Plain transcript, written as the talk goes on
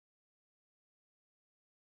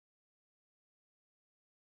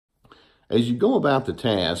As you go about the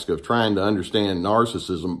task of trying to understand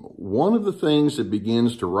narcissism, one of the things that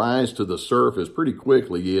begins to rise to the surface pretty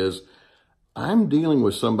quickly is, I'm dealing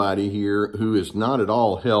with somebody here who is not at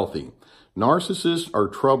all healthy. Narcissists are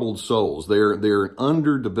troubled souls. They're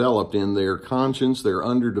underdeveloped in their conscience. They're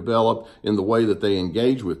underdeveloped in the way that they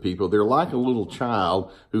engage with people. They're like a little child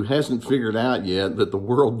who hasn't figured out yet that the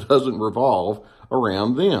world doesn't revolve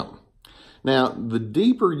around them. Now, the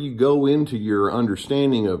deeper you go into your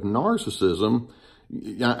understanding of narcissism,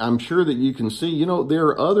 I'm sure that you can see, there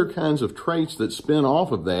are other kinds of traits that spin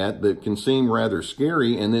off of that can seem rather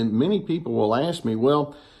scary. And then many people will ask me,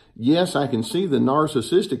 well, yes, I can see the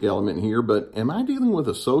narcissistic element here, but am I dealing with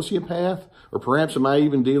a sociopath? Or perhaps am I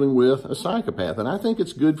even dealing with a psychopath? And I think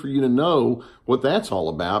it's good for you to know what that's all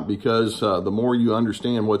about, because the more you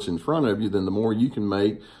understand what's in front of you, then the more you can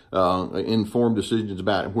make informed decisions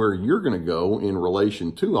about where you're going to go in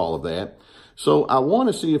relation to all of that. So I want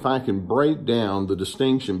to see if I can break down the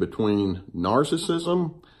distinction between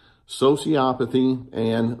narcissism, sociopathy,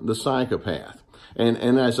 and the psychopath.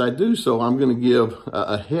 And as I do so, I'm going to give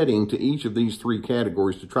a heading to each of these three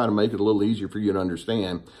categories to try to make it a little easier for you to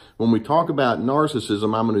understand. When we talk about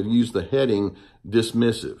narcissism, I'm going to use the heading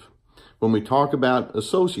dismissive. When we talk about a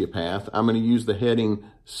sociopath, I'm going to use the heading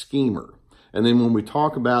schemer. And then when we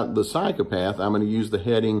talk about the psychopath, I'm going to use the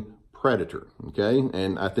heading predator, okay?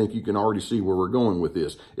 And I think you can already see where we're going with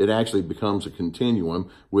this. It actually becomes a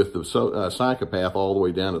continuum with the psychopath all the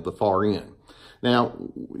way down at the far end. Now,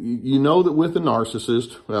 you know that with the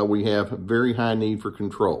narcissist, we have very high need for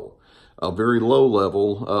control, a very low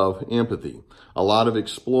level of empathy, a lot of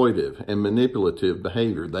exploitive and manipulative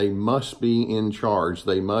behavior. They must be in charge.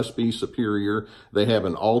 They must be superior. They have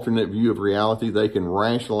an alternate view of reality. They can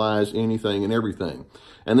rationalize anything and everything.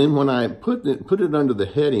 And then when I put it under the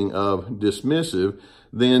heading of dismissive,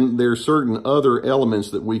 then there's certain other elements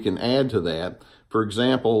that we can add to that. For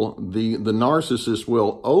example, the narcissist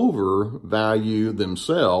will overvalue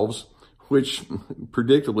themselves, which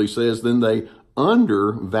predictably says then they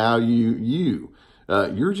undervalue you.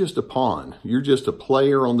 You're just a pawn. You're just a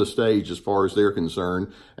player on the stage as far as they're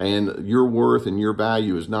concerned, and your worth and your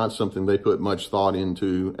value is not something they put much thought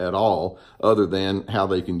into at all, other than how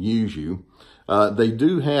they can use you. They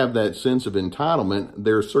do have that sense of entitlement.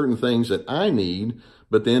 There are certain things that I need,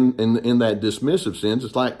 but then in that dismissive sense,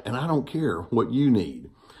 it's like, and I don't care what you need.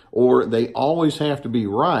 Or they always have to be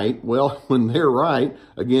right. Well, when they're right,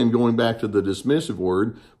 again, going back to the dismissive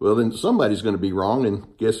word, well, then somebody's going to be wrong,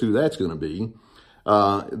 and guess who that's going to be?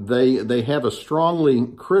 They have a strongly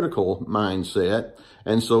critical mindset,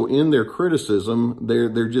 and so in their criticism,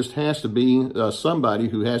 there just has to be somebody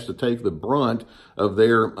who has to take the brunt of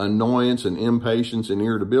their annoyance and impatience and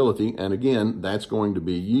irritability, and again, that's going to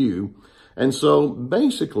be you. And so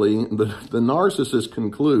basically, the narcissist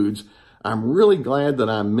concludes, I'm really glad that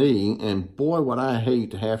I'm me, and boy, would I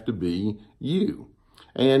hate to have to be you.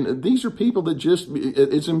 And these are people that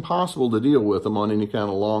it's impossible to deal with them on any kind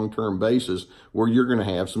of long-term basis where you're going to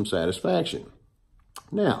have some satisfaction.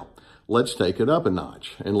 Now, let's take it up a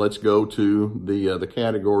notch, and let's go to the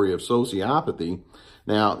category of sociopathy.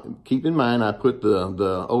 Now, keep in mind, I put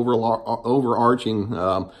the overarching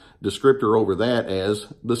descriptor over that as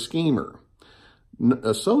the schemer.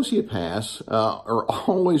 Sociopaths are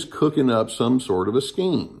always cooking up some sort of a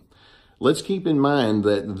scheme. Let's keep in mind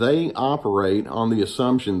that they operate on the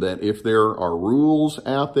assumption that if there are rules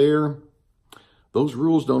out there, those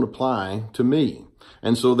rules don't apply to me.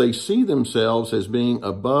 And so they see themselves as being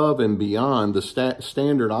above and beyond the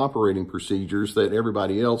standard operating procedures that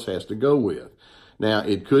everybody else has to go with. Now,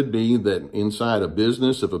 it could be that inside a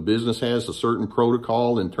business, if a business has a certain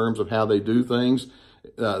protocol in terms of how they do things,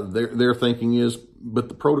 their thinking is, but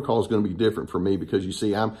the protocol is going to be different for me because you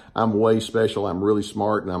see, I'm way special, I'm really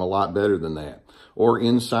smart, and I'm a lot better than that. Or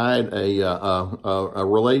inside a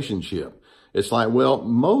relationship, it's like, well,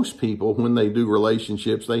 most people, when they do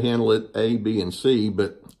relationships, they handle it A, B, and C,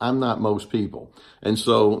 but I'm not most people. And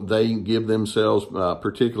so they give themselves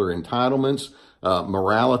particular entitlements.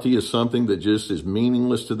 Morality is something that just is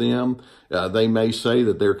meaningless to them. They may say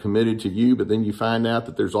that they're committed to you, but then you find out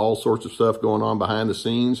that there's all sorts of stuff going on behind the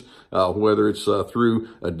scenes, whether it's through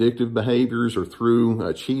addictive behaviors or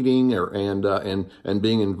through cheating and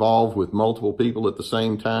being involved with multiple people at the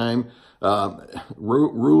same time.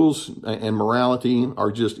 Rules and morality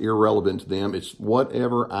are just irrelevant to them. It's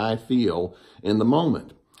whatever I feel in the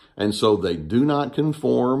moment. And so they do not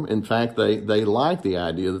conform. In fact, they like the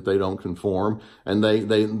idea that they don't conform, and they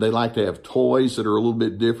like to have toys that are a little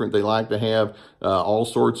bit different. They like to have all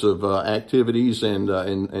sorts of activities and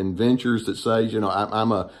ventures that say,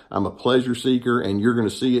 I'm a pleasure seeker, and you're going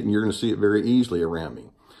to see it, and you're going to see it very easily around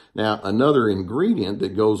me. Now, another ingredient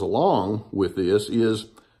that goes along with this is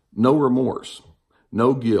no remorse,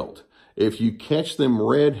 no guilt. If you catch them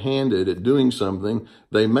red-handed at doing something,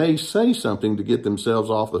 they may say something to get themselves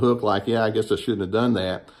off the hook, like, yeah, I guess I shouldn't have done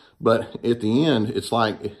that. But at the end, it's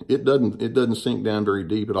like it doesn't sink down very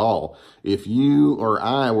deep at all. If you or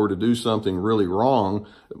I were to do something really wrong,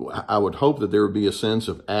 I would hope that there would be a sense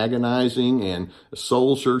of agonizing and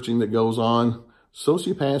soul searching that goes on.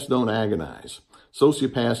 Sociopaths don't agonize.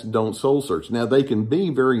 Sociopaths don't soul search. Now, they can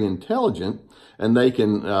be very intelligent and they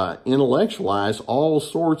can intellectualize all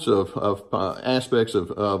sorts of aspects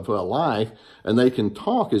of life, and they can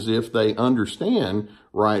talk as if they understand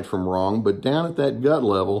right from wrong, but down at that gut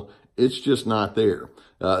level, it's just not there.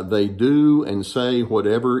 They do and say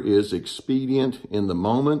whatever is expedient in the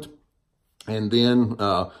moment, and then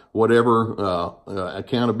whatever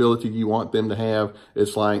accountability you want them to have,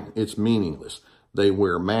 it's like it's meaningless. They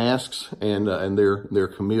wear masks, and they're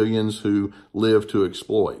chameleons who live to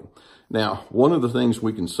exploit. Now, one of the things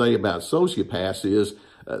we can say about sociopaths is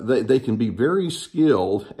they can be very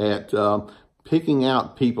skilled at picking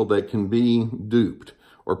out people that can be duped,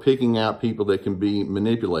 or picking out people that can be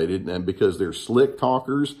manipulated, and because they're slick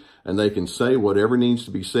talkers and they can say whatever needs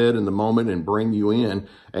to be said in the moment and bring you in,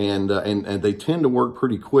 and they tend to work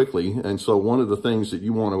pretty quickly. And so one of the things that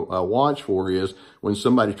you want to watch for is when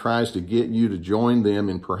somebody tries to get you to join them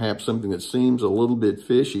in perhaps something that seems a little bit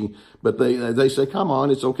fishy, but they say, come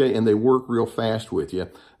on, it's okay, and they work real fast with you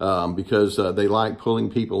because they like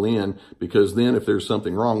pulling people in, because then if there's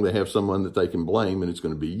something wrong, they have someone that they can blame, and it's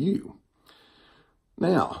going to be you.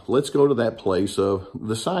 Now, let's go to that place of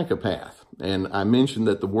the psychopath. And I mentioned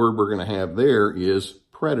that the word we're going to have there is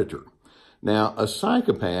predator. Now, a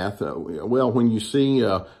psychopath, well, when you see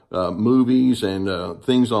movies and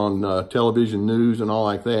things on television news and all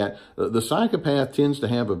like that, the psychopath tends to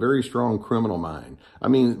have a very strong criminal mind. I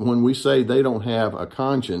mean, when we say they don't have a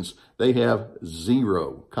conscience, they have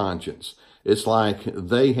zero conscience. It's like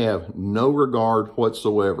they have no regard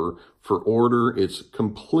whatsoever for order. It's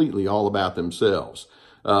completely all about themselves.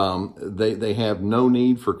 They have no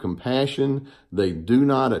need for compassion. They do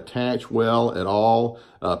not attach well at all.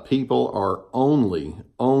 People are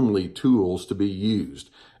only tools to be used.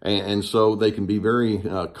 And so they can be very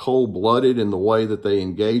cold-blooded in the way that they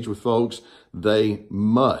engage with folks. They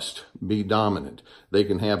must be dominant. They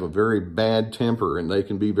can have a very bad temper, and they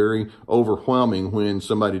can be very overwhelming when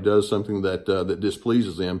somebody does something that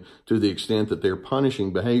displeases them, to the extent that their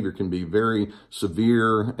punishing behavior can be very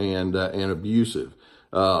severe and abusive.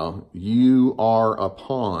 You are a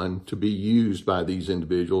pawn to be used by these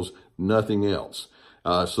individuals, nothing else.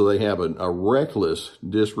 So they have a reckless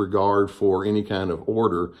disregard for any kind of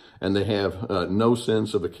order, and they have no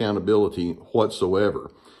sense of accountability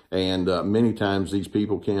whatsoever. And many times these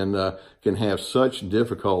people can have such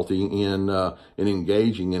difficulty in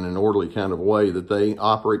engaging in an orderly kind of way that they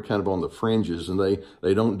operate kind of on the fringes, and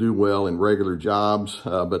they don't do well in regular jobs,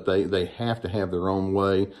 but they have to have their own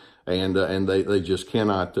way, and they just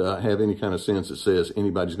cannot have any kind of sense that says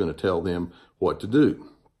anybody's going to tell them what to do.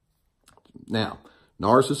 Now,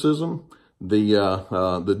 narcissism, the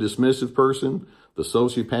dismissive person, the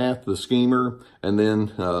sociopath, the schemer, and then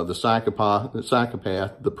the psychopath,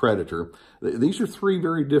 the predator. These are three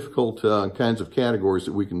very difficult kinds of categories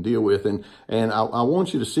that we can deal with, and I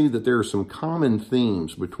want you to see that there are some common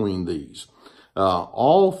themes between these.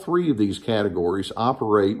 All three of these categories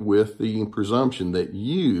operate with the presumption that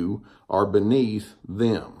you are beneath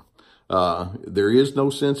them. There is no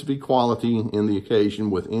sense of equality in the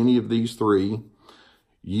occasion with any of these three.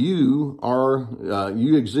 You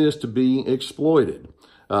exist to be exploited.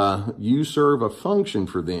 You serve a function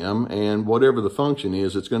for them, and whatever the function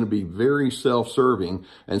is, it's going to be very self-serving.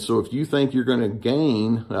 And so if you think you're going to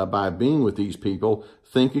gain by being with these people,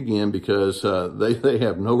 think again, because they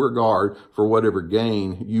have no regard for whatever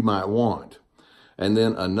gain you might want. And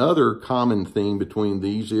then another common theme between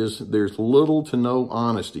these is there's little to no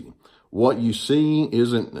honesty. What you see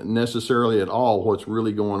isn't necessarily at all what's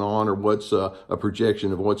really going on, or what's a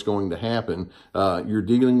projection of what's going to happen. You're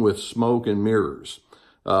dealing with smoke and mirrors.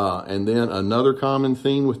 And then another common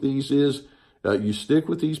theme with these is you stick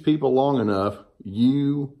with these people long enough,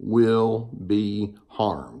 you will be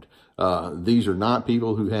harmed. These are not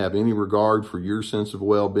people who have any regard for your sense of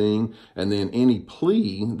well-being, and then any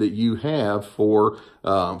plea that you have for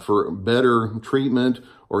better treatment,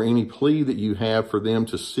 or any plea that you have for them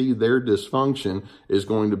to see their dysfunction, is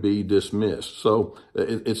going to be dismissed. So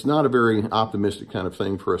it's not a very optimistic kind of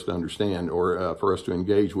thing for us to understand, or for us to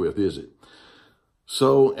engage with, is it?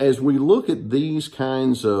 So as we look at these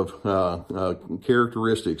kinds of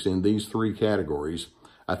characteristics in these three categories,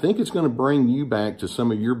 I think it's going to bring you back to some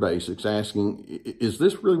of your basics, asking, is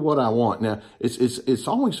this really what I want? Now, it's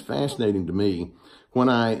always fascinating to me when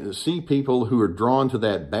I see people who are drawn to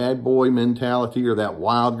that bad boy mentality or that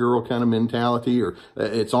wild girl kind of mentality, or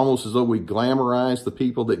it's almost as though we glamorize the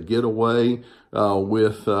people that get away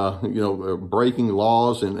with breaking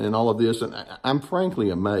laws and all of this. And I'm frankly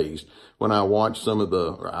amazed when I watch some of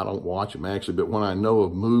or I don't watch them actually, but when I know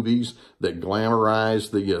of movies that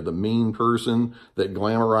glamorize the mean person, that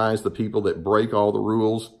glamorize the people that break all the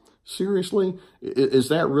rules. Seriously, is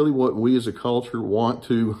that really what we as a culture want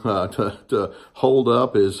to hold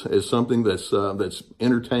up as something that's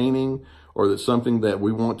entertaining, or that's something that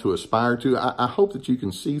we want to aspire to? I hope that you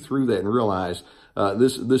can see through that and realize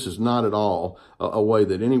this is not at all a way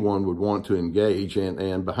that anyone would want to engage,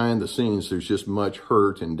 and behind the scenes there's just much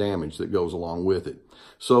hurt and damage that goes along with it.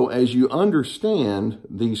 So as you understand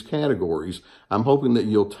these categories, I'm hoping that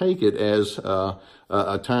you'll take it as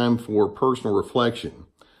a time for personal reflection.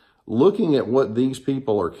 Looking at what these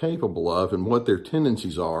people are capable of and what their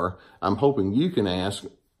tendencies are, I'm hoping you can ask,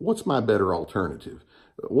 what's my better alternative?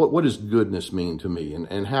 What does goodness mean to me?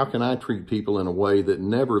 And how can I treat people in a way that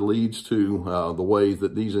never leads to the ways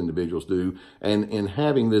that these individuals do? And in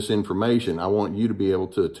having this information, I want you to be able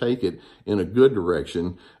to take it in a good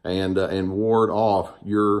direction and ward off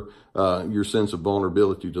your sense of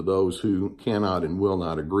vulnerability to those who cannot and will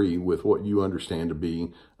not agree with what you understand to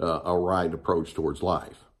be a right approach towards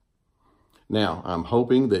life. Now, I'm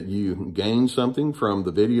hoping that you gain something from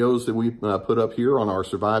the videos that we put up here on our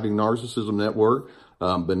Surviving Narcissism Network.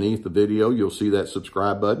 Beneath the video, you'll see that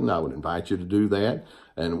subscribe button. I would invite you to do that.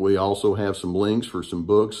 And we also have some links for some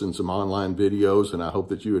books and some online videos, and I hope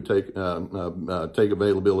that you would take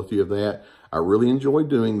availability of that. I really enjoy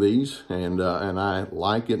doing these, and I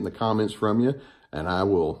like getting the comments from you, and I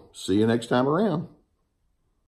will see you next time around.